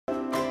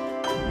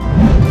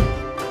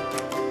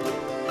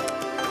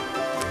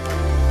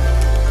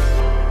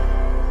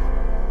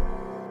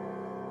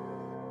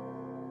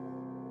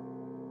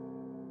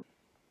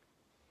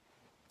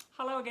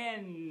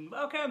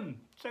welcome.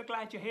 So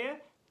glad you're here,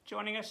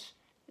 joining us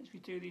as we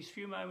do these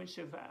few moments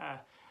of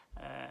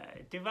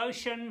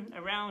devotion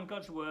around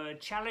God's Word,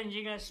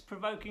 challenging us,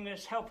 provoking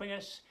us, helping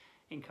us,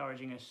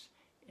 encouraging us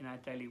in our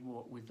daily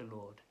walk with the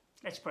Lord.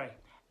 Let's pray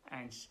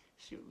and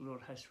see what the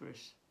Lord has for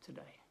us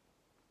today.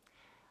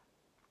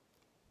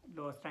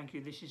 Lord, thank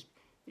you. This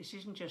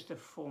isn't just a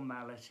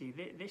formality.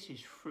 This is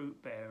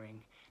fruit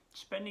bearing.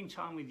 Spending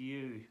time with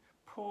you,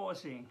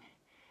 pausing,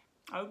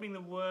 opening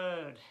the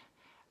Word,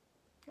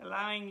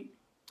 allowing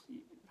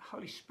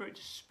Holy Spirit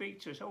to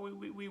speak to us. Oh,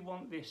 we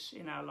want this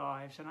in our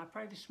lives. And I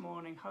pray this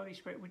morning, Holy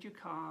Spirit, would you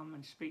come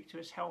and speak to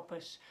us, help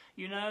us.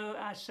 You know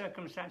our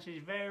circumstances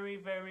very,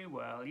 very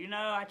well. You know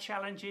our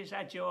challenges,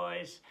 our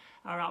joys,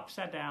 our ups,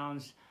 our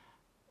downs.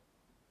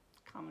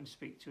 Come and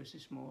speak to us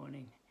this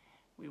morning.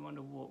 We want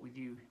to walk with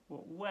you,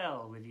 walk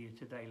well with you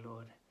today,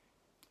 Lord.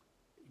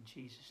 In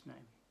Jesus'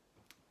 name,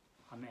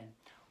 amen.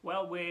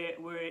 Well,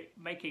 we're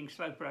making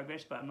slow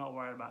progress, but I'm not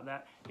worried about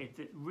that. It's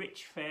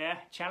rich fare,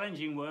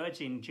 challenging words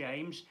in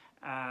James.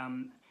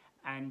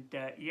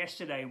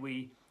 Yesterday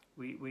we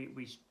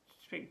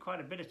spent quite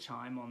a bit of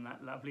time on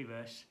that lovely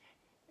verse.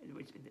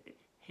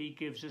 He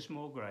gives us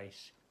more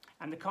grace.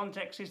 And the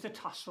context is the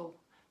tussle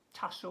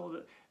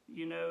that,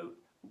 you know,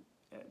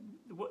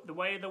 the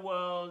way of the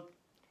world,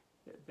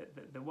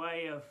 the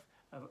way of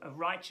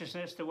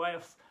righteousness, the way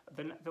of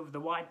the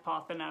wide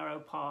path, the narrow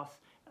path,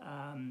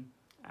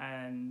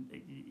 and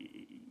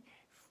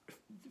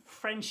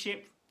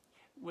friendship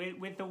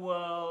with the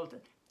world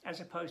as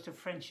opposed to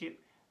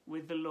friendship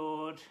with the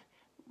Lord.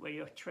 Where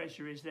your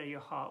treasure is, there your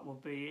heart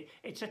will be.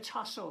 It's a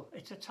tussle,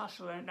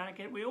 and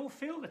again, we all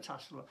feel the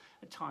tussle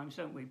at times,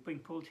 don't we? Being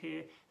pulled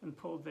here and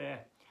pulled there.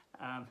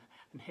 And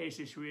here's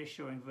this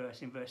reassuring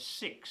verse in verse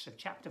 6 of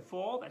chapter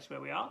 4, that's where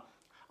we are.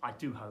 I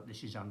do hope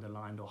this is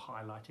underlined or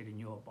highlighted in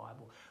your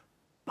Bible.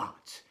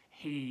 But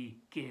he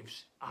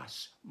gives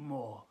us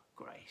more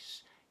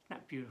grace. Isn't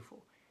that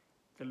beautiful?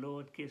 The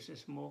Lord gives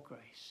us more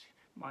grace.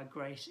 My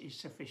grace is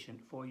sufficient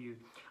for you.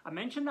 I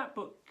mentioned that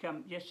book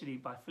yesterday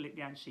by Philip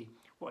Yancey,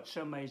 What's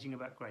So Amazing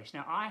About Grace.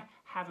 Now, I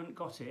haven't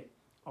got it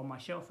on my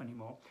shelf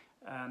anymore.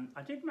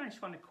 I did manage to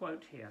find a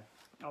quote here.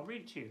 I'll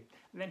read it to you.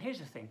 And then here's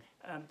the thing.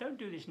 Don't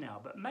do this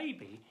now, but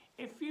maybe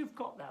if you've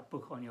got that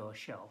book on your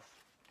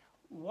shelf,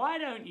 why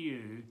don't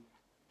you,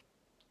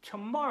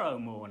 tomorrow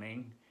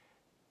morning,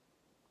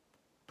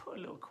 put a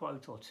little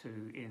quote or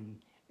two in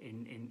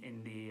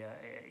the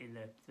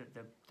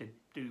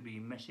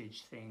Doobie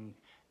message thing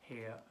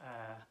here,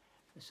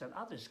 so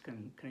others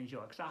can enjoy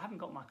it, because I haven't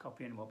got my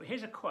copy anymore. But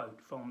here's a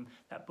quote from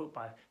that book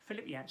by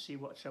Philip Yancey,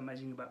 What's So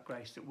Amazing About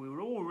Grace, that we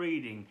were all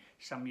reading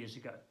some years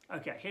ago.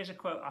 Okay, here's a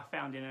quote I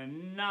found in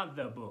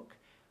another book.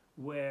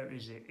 Where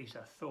is it? At least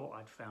I thought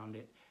I'd found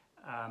it.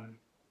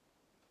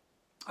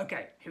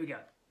 Okay, here we go.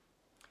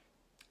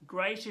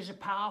 Grace is a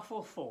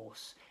powerful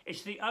force.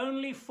 It's the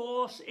only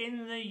force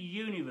in the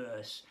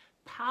universe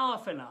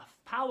powerful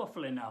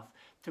enough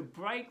to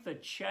break the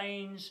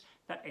chains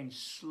that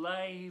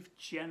enslave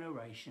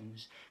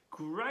generations.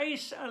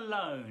 Grace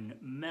alone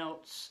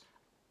melts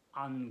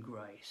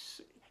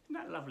ungrace. Isn't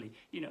that lovely?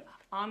 You know,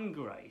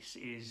 ungrace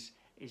is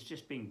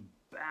just being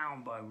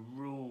bound by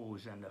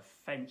rules and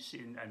offence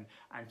and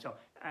so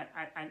on.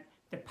 And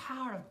the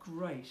power of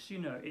grace, you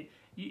know,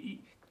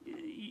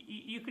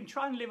 you can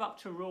try and live up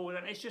to rules,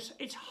 and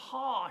it's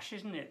harsh,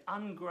 isn't it?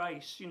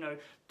 Ungrace, you know,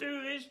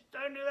 do this,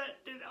 don't do that.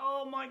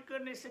 Oh my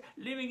goodness,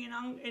 living in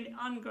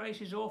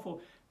ungrace is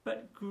awful.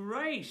 But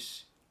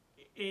grace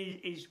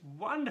is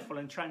wonderful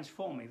and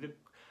transforming.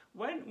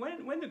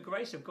 When the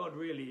grace of God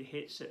really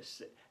hits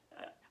us,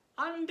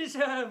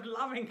 undeserved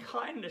loving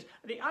kindness,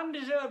 the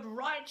undeserved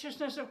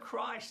righteousness of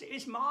Christ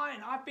is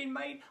mine. I've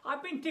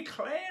been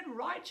declared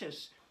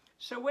righteous.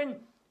 So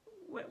when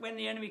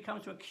the enemy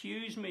comes to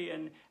accuse me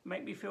and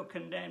make me feel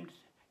condemned,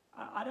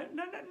 I don't.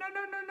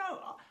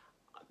 No.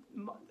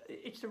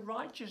 It's the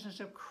righteousness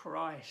of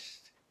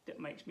Christ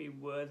that makes me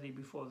worthy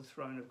before the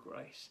throne of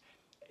grace.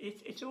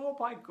 It's all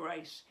by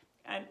grace,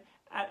 and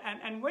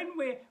when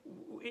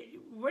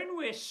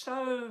we're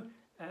so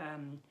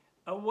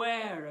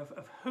aware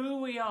of who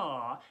we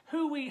are,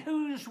 who we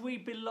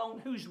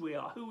belong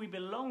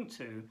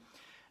to,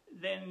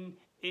 then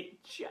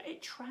it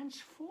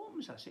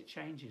transforms us. It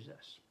changes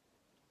us.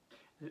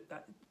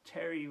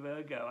 Terry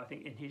Virgo, I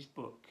think, in his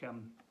book,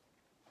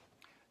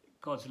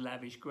 God's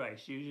Lavish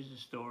Grace, uses a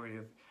story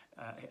of,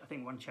 I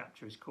think one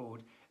chapter is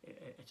called,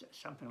 it's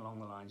something along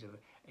the lines of,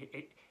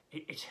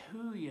 it's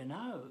who you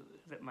know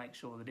that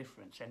makes all the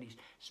difference. And he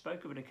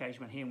spoke of an occasion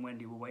when he and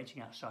Wendy were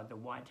waiting outside the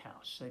White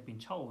House. They'd been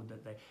told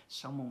that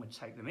someone would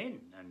take them in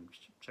and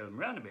show them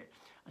around a bit.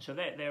 And so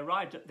they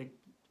arrived at the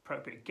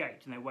appropriate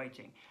gate and they're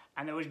waiting.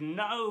 And there was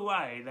no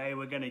way they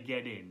were going to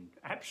get in.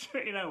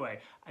 Absolutely no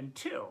way.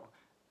 Until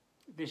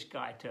this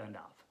guy turned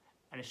up.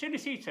 And as soon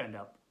as he turned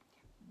up,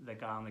 the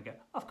guy on the gate,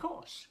 of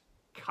course,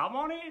 come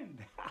on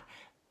in.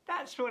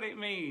 That's what it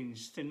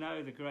means to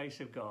know the grace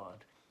of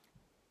God.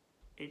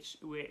 It's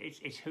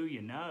who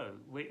you know.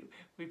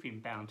 We've been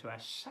bound to our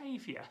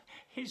Saviour.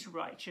 His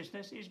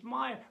righteousness is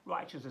my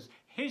righteousness.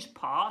 His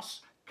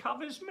pass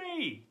covers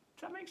me.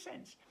 Does that make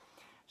sense?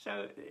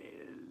 So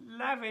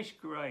lavish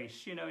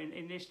grace, you know,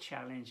 in this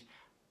challenge,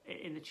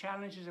 in the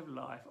challenges of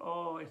life,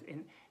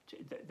 in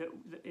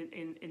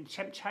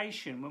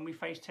temptation, when we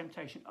face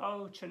temptation,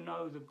 to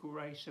know the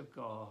grace of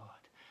God.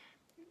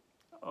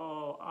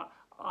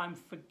 I'm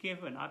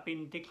forgiven. I've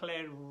been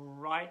declared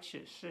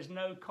righteous. There's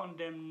no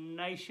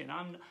condemnation.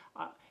 I'm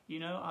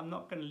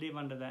not going to live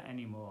under that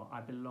anymore.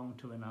 I belong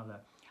to another.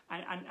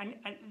 And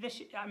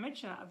this, I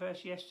mentioned that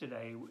verse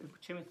yesterday,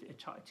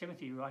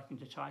 Timothy writing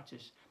to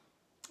Titus,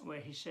 where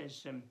he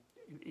says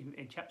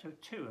in chapter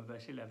 2 and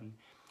verse 11,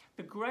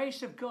 the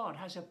grace of God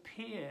has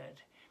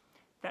appeared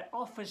that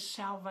offers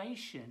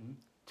salvation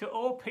to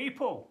all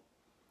people.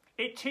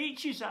 It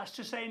teaches us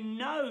to say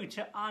no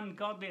to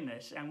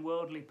ungodliness and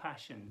worldly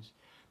passions,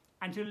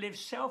 and to live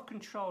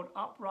self-controlled,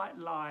 upright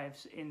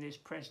lives in this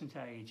present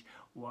age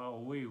while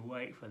we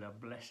wait for the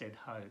blessed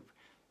hope,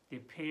 the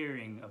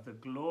appearing of the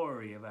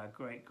glory of our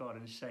great God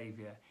and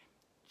Saviour,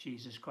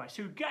 Jesus Christ,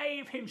 who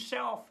gave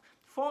himself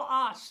for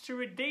us to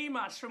redeem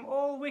us from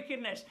all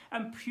wickedness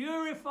and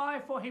purify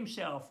for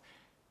himself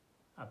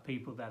a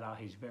people that are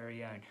his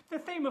very own. The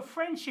theme of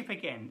friendship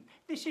again.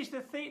 This is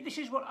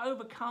what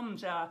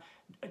overcomes our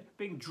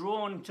being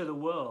drawn to the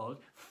world.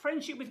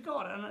 Friendship with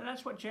God, and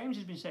that's what James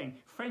has been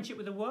saying. Friendship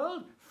with the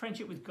world,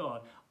 friendship with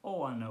God.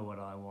 Oh, I know what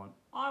I want.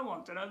 I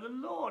want to know the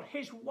Lord,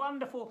 his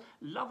wonderful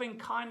loving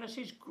kindness,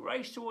 his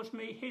grace towards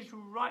me, his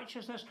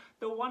righteousness,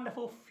 the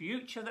wonderful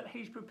future that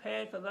he's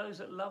prepared for those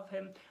that love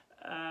him.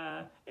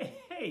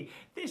 Hey,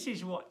 this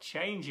is what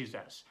changes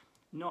us,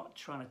 not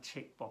trying to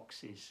tick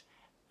boxes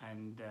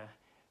and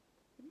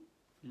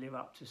live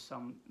up to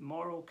some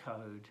moral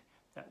code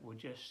that will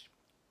just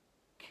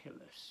kill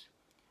us.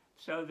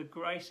 So the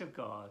grace of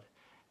God,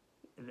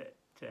 that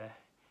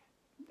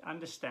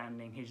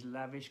understanding his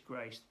lavish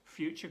grace,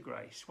 future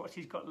grace, what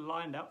he's got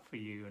lined up for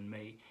you and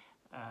me,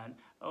 and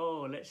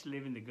let's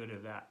live in the good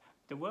of that.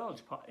 The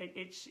world's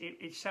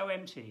it's so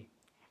empty.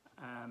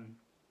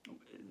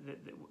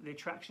 The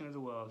attraction of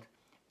the world.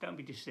 Don't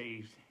be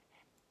deceived.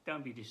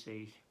 Don't be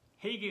deceived.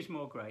 He gives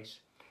more grace.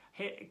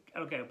 I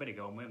better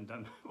go on.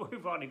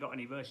 We've hardly got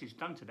any verses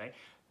done today.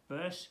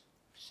 Verse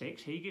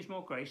 6, he gives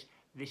more grace.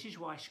 This is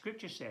why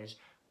Scripture says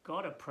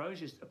God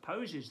opposes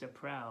the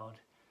proud,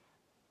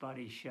 but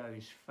he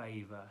shows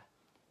favour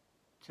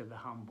to the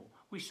humble.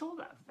 We saw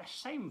that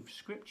same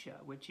Scripture,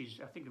 which is,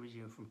 I think it was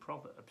even from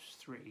Proverbs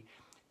 3.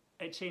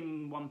 It's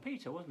in 1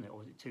 Peter, wasn't it? Or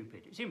was it 2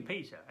 Peter? It's in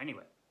Peter,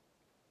 anyway.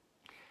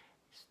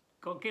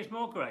 God gives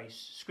more grace.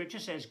 Scripture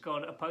says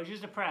God opposes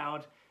the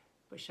proud,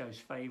 but shows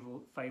favour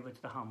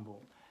to the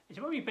humble. It's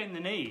when we bend the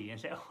knee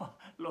and say, oh,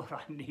 Lord,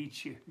 I need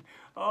you.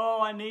 Oh,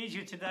 I need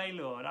you today,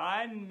 Lord.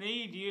 I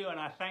need you, and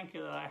I thank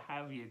you that I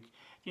have you.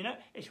 You know,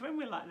 it's when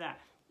we're like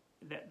that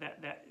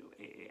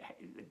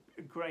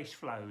grace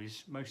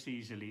flows most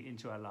easily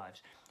into our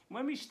lives.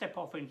 When we step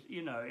off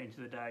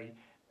into the day,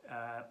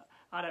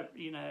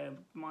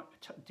 my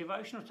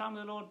devotional time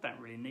with the Lord, don't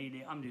really need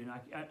it. I'm doing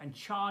that, and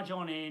charge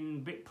on in, a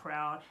bit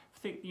proud,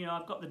 think,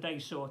 I've got the day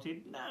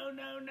sorted. No.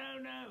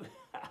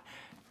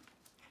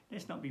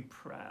 Let's not be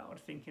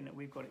proud, thinking that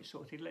we've got it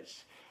sorted.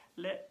 Let's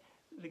let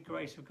the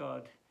grace of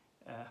God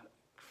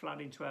flood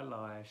into our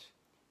lives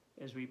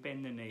as we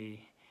bend the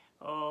knee.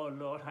 Oh,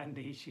 Lord, I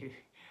need you.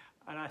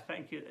 And I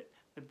thank you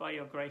that by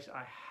your grace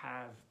I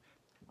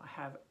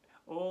have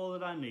all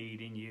that I need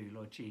in you,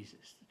 Lord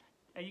Jesus.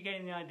 Are you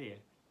getting the idea?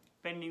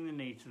 Bending the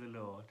knee to the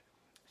Lord.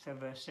 So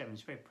verse 7,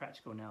 it's very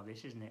practical now,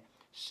 this, isn't it?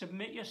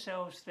 Submit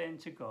yourselves then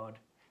to God.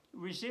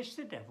 Resist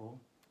the devil,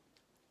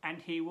 and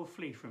he will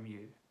flee from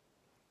you.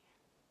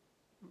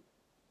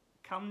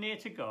 Come near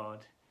to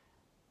God,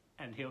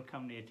 and he'll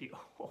come near to you.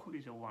 Oh,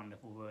 these are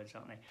wonderful words,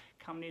 aren't they?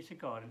 Come near to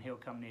God, and he'll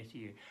come near to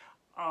you.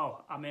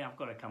 Oh, I've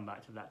got to come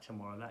back to that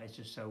tomorrow. That is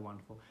just so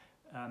wonderful.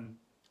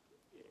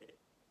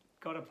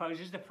 God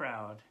opposes the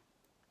proud,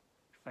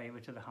 favour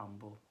to the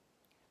humble.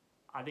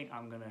 I think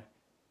I'm going to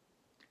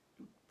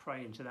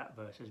pray into that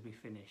verse as we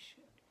finish.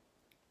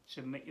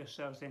 Submit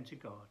yourselves then to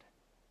God.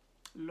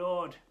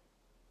 Lord,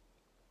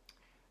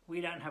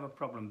 we don't have a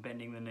problem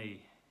bending the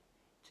knee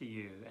to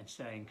you and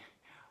saying,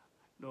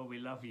 Lord, we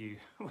love you.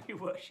 We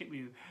worship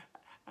you,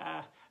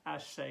 our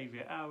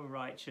Saviour, our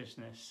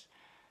righteousness,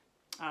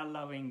 our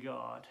loving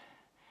God.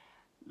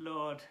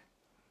 Lord,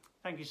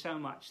 thank you so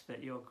much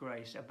that your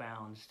grace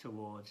abounds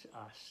towards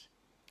us.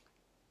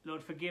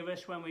 Lord, forgive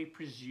us when we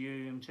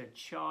presume to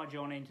charge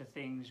on into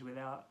things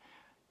without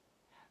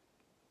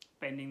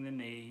bending the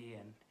knee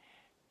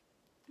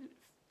and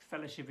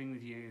fellowshipping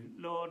with you.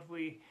 Lord,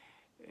 we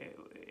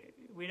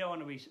don't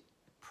want to be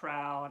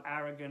proud,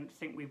 arrogant,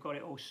 think we've got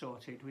it all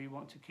sorted. We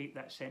want to keep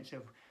that sense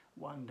of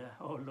wonder.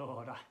 Oh,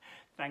 Lord, I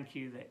thank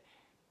you that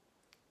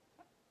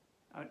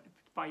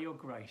by your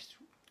grace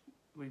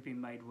we've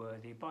been made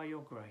worthy. By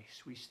your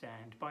grace we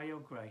stand. By your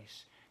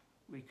grace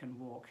we can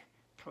walk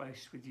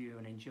close with you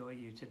and enjoy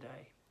you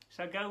today.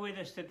 So go with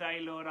us today,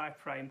 Lord, I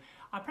pray.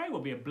 I pray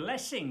we'll be a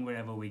blessing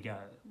wherever we go.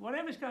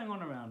 Whatever's going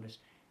on around us.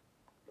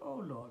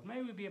 Oh, Lord,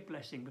 may we be a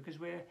blessing because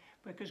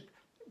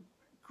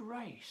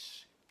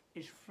grace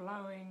is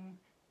flowing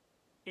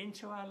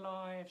into our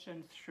lives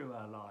and through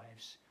our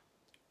lives,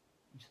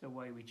 into the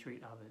way we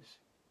treat others.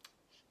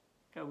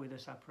 Go with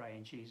us, I pray,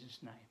 in Jesus'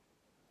 name.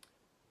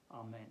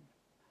 Amen.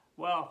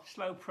 Well,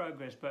 slow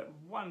progress, but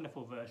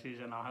wonderful verses,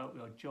 and I hope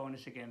you'll join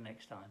us again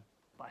next time.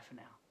 Bye for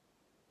now.